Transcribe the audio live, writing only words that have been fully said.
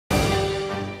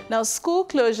Now, school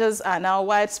closures are now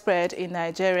widespread in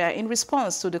Nigeria in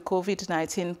response to the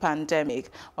COVID-19 pandemic.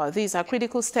 While these are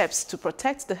critical steps to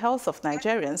protect the health of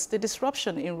Nigerians, the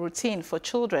disruption in routine for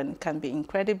children can be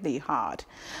incredibly hard.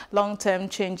 Long-term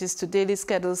changes to daily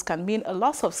schedules can mean a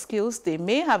loss of skills they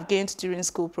may have gained during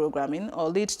school programming or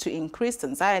lead to increased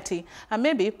anxiety and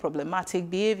maybe problematic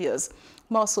behaviors.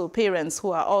 More so, parents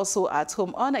who are also at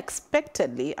home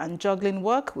unexpectedly and juggling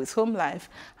work with home life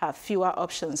have fewer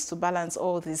options to balance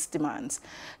all these demands.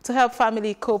 To help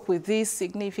family cope with this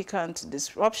significant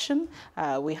disruption,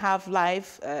 we have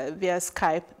live via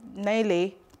Skype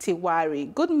Nilay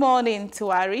Tiwari. Good morning,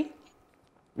 Tiwari.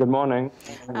 Good morning.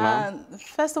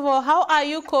 First of all, how are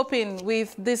you coping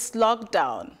with this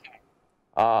lockdown?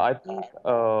 I think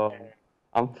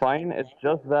I'm fine. It's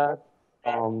just that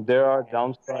there are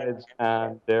downsides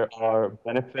and there are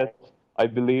benefits, I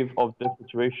believe, of this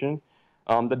situation.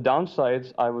 The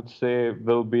downsides, I would say,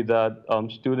 will be that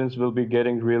students will be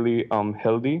getting really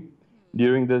healthy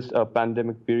during this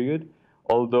pandemic period,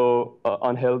 although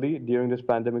unhealthy during this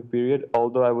pandemic period.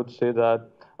 Although I would say that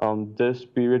this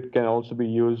period can also be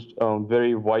used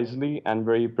very wisely and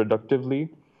very productively.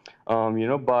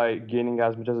 By gaining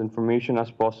as much as information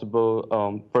as possible.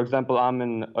 For example, I'm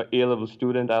an A-level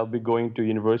student. I'll be going to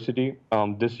university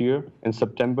this year in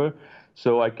September.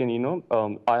 So I can,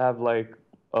 I have like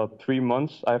 3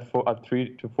 months. I have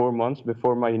 3 to 4 months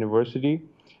before my university,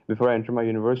 before I enter my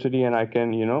university, and I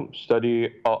can, study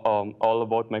all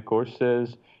about my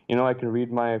courses. I can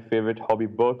read my favorite hobby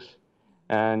books.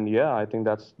 And yeah, I think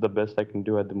that's the best I can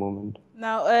do at the moment.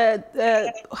 Now,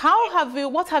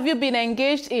 what have you been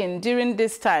engaged in during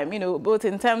this time, both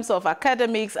in terms of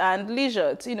academics and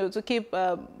leisure, to keep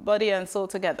body and soul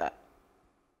together?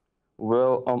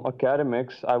 Well,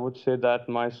 academics, I would say that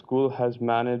my school has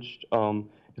managed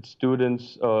its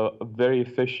students very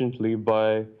efficiently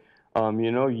by,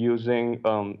 using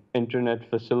internet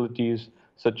facilities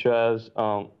such as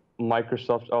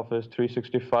Microsoft Office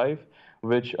 365,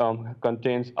 which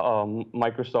contains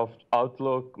Microsoft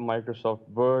Outlook, Microsoft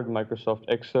Word, Microsoft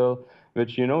Excel,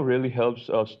 which really helps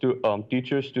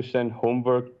teachers to send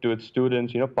homework to its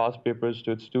students, past papers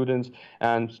to its students,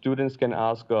 and students can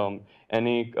ask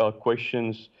any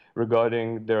questions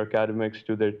regarding their academics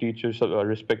to their teachers,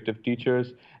 respective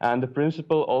teachers. And the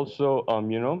principal also,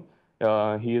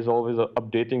 he is always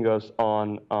updating us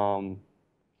on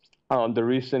the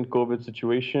recent COVID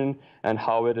situation and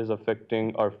how it is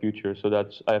affecting our future. So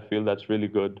I feel that's really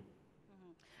good.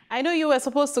 I know you were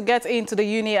supposed to get into the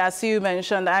uni, as you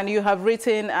mentioned, and you have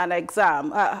written an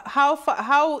exam.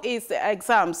 How is the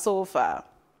exam so far?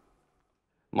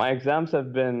 My exams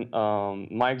have been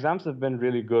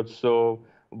really good. So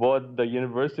what the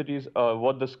universities,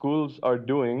 what the schools are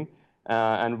doing,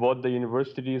 and what the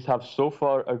universities have so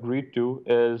far agreed to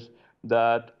is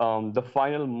that the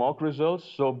final mock results,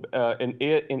 so in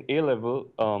A-level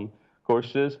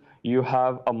courses, you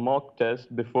have a mock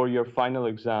test before your final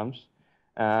exams.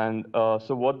 And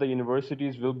so what the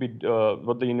universities are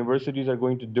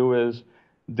going to do is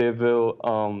they will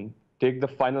take the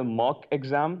final mock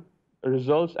exam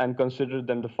results and consider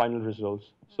them the final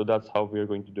results. So that's how we are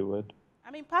going to do it.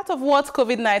 I mean, part of what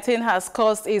COVID-19 has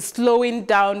caused is slowing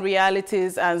down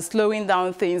realities and slowing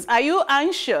down things. Are you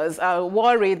anxious or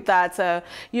worried that,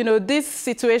 this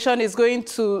situation is going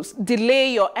to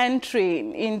delay your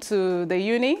entry into the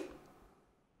uni?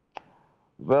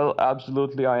 Well,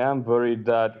 absolutely. I am worried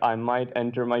that I might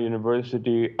enter my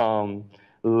university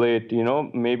late,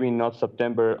 maybe not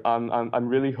September. I'm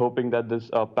really hoping that this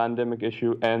pandemic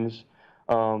issue ends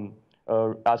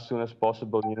as soon as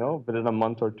possible, within a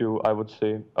month or two, I would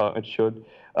say it should.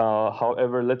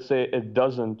 However, let's say it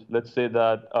doesn't. Let's say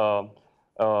that,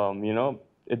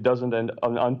 it doesn't end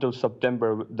until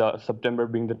September, September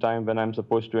being the time when I'm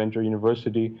supposed to enter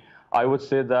university. I would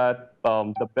say that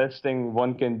the best thing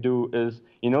one can do is,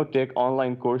 take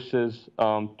online courses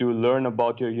to learn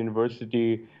about your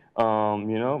university, the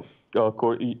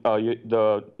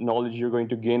knowledge you're going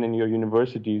to gain in your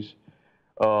universities.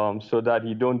 So that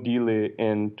you don't delay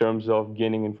in terms of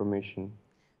gaining information.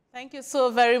 Thank you so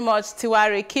very much,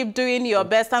 Tiwari. Keep doing your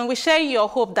best, and we share your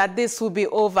hope that this will be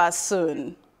over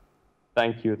soon.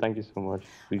 Thank you. Thank you so much.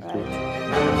 Please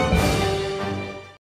do.